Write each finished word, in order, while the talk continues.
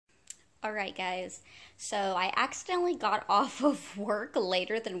Alright, guys. So I accidentally got off of work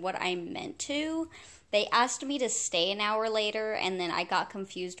later than what I meant to. They asked me to stay an hour later, and then I got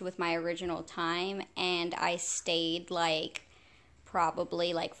confused with my original time, and I stayed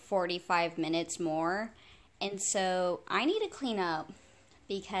probably 45 minutes more. And so I need to clean up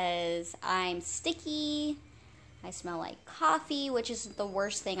because I'm sticky. I smell like coffee, which is the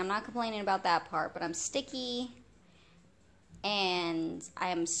worst thing. I'm not complaining about that part, but I'm sticky and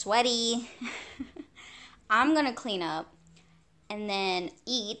I'm sweaty. I'm gonna clean up and then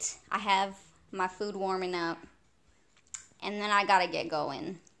eat. I have my food warming up, and then I gotta get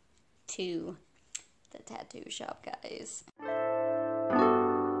going to the tattoo shop, guys.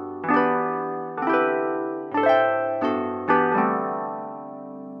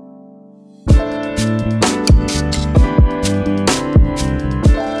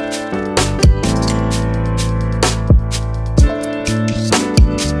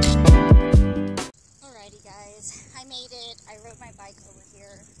 Alrighty, guys, I made it. I rode my bike over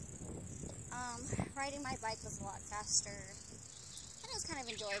here. Riding my bike was a lot faster, and it was kind of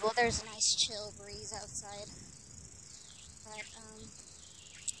enjoyable. There's a nice chill breeze outside. But,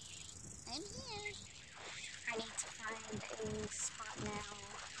 I'm here. I need to find a spot now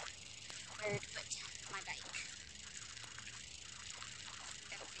where to put my bike.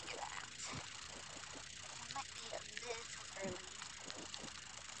 Gotta figure that out. It might be a little early.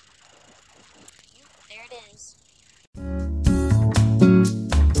 There it is.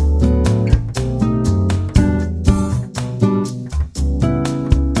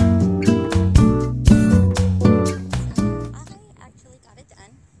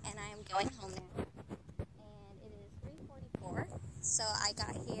 So I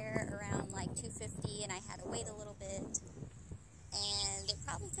got here around 2:50, and I had to wait a little bit, and it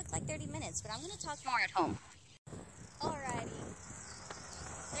probably took 30 minutes, but I'm going to talk more at home. Alrighty,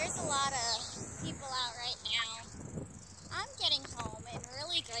 there's a lot of people out right now. I'm getting home in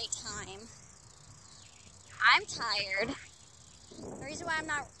really great time. I'm tired. The reason why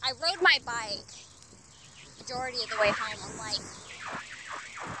I rode my bike majority of the way home. I'm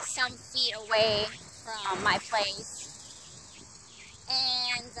some feet away from my place.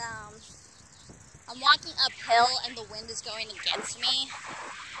 And I'm walking uphill and the wind is going against me.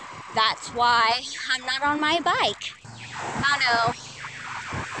 That's why I'm not on my bike. I don't know.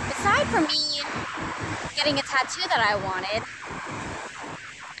 Aside from me getting a tattoo that I wanted,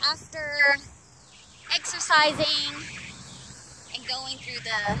 after exercising and going through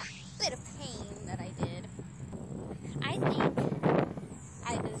the bit of pain that I did, I think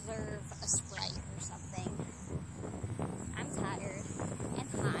I deserve a Sprite or something. I'm tired and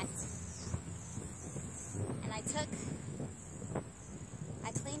hot, and I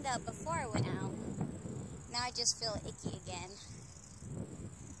cleaned up before I went out. Now I just feel icky again.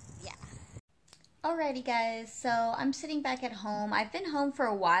 Yeah. Alrighty, guys, so I'm sitting back at home. I've been home for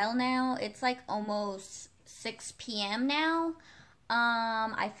a while now. It's almost 6 p.m. now.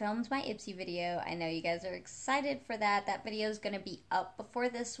 I filmed my Ipsy video. I know you guys are excited for that. That video is going to be up before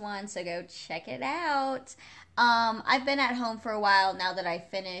this one, so go check it out. I've been at home for a while now that I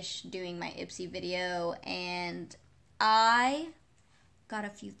finished doing my Ipsy video, and I got a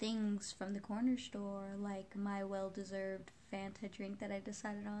few things from the corner store, like my well-deserved Fanta drink that I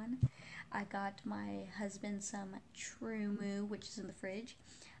decided on. I got my husband some True Moo, which is in the fridge.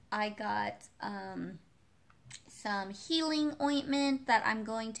 I got, some healing ointment that I'm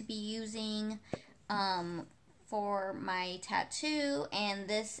going to be using for my tattoo, and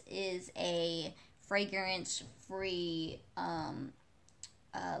this is a fragrance-free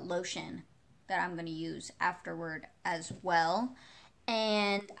lotion that I'm going to use afterward as well.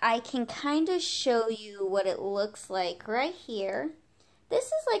 And I can kind of show you what it looks like right here. This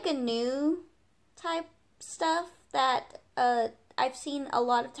is a new type stuff that I've seen a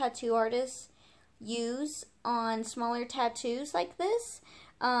lot of tattoo artists use on smaller tattoos like this.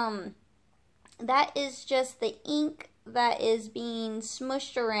 That is just the ink that is being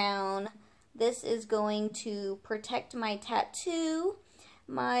smushed around. This is going to protect my tattoo.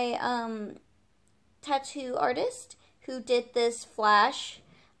 My tattoo artist who did this flash,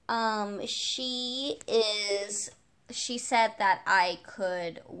 she said that I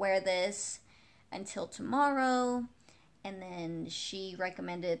could wear this until tomorrow, and then she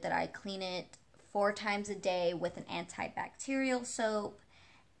recommended that I clean it 4 times a day with an antibacterial soap,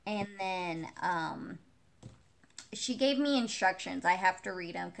 and then she gave me instructions. I have to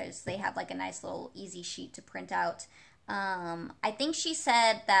read them because they have a nice little easy sheet to print out. I think she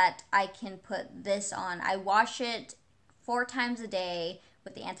said that I can put this on. I wash it 4 times a day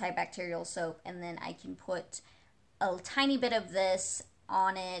with the antibacterial soap, and then I can put a tiny bit of this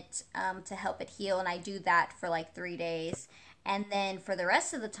on it to help it heal, and I do that for like 3 days. And then for the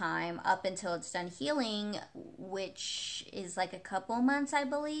rest of the time, up until it's done healing, which is like a couple months, I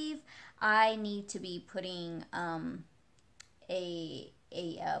believe, I need to be putting a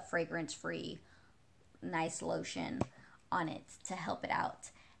fragrance-free nice lotion on it to help it out.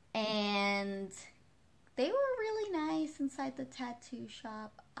 And they were really nice inside the tattoo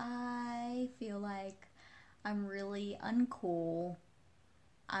shop. I feel like I'm really uncool.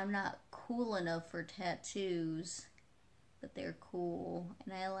 I'm not cool enough for tattoos, but they're cool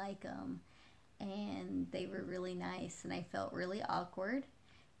and I like them. And they were really nice, and I felt really awkward.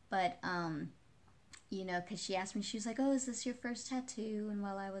 But you know, because she asked me, she was like, "Oh, is this your first tattoo?" And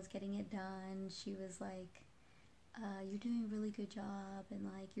while I was getting it done, she was like, "You're doing a really good job, and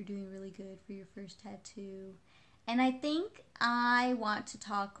like, you're doing really good for your first tattoo." And I think I want to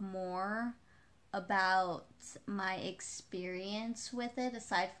talk more about my experience with it,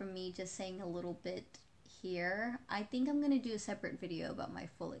 aside from me just saying a little bit here. I think I'm going to do a separate video about my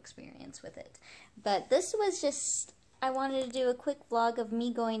full experience with it. But this was just, I wanted to do a quick vlog of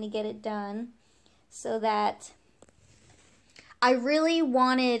me going to get it done, so that I really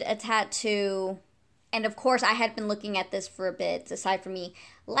wanted a tattoo. And of course, I had been looking at this for a bit, aside from me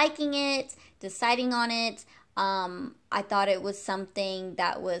liking it, deciding on it. I thought it was something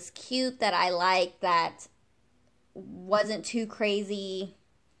that was cute, that I liked, that wasn't too crazy.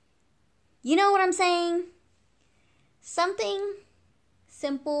 You know what I'm saying? Something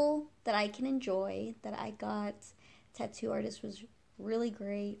simple that I can enjoy, that I got. Tattoo artist was really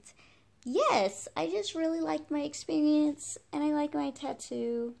great. Yes, I just really liked my experience, and I like my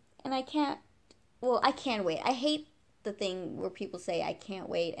tattoo, and I can wait. I hate the thing where people say I can't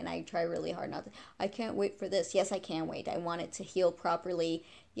wait, and I try really hard not to. I can't wait for this. Yes, I can wait. I want it to heal properly.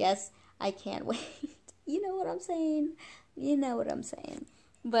 Yes, I can't wait. You know what I'm saying? You know what I'm saying.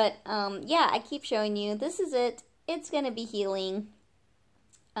 But, yeah, I keep showing you. This is it. It's gonna be healing.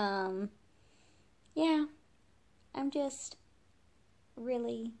 Yeah. I'm just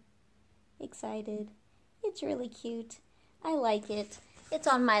really excited. It's really cute. I like it. It's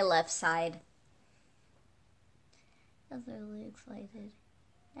on my left side. I was really excited.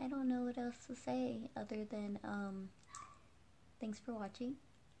 I don't know what else to say other than thanks for watching,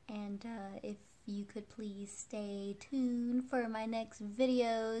 and if you could please stay tuned for my next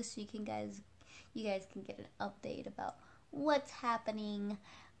video, so you guys can get an update about what's happening.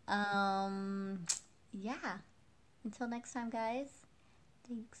 Yeah. Until next time, guys.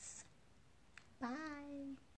 Thanks. Bye.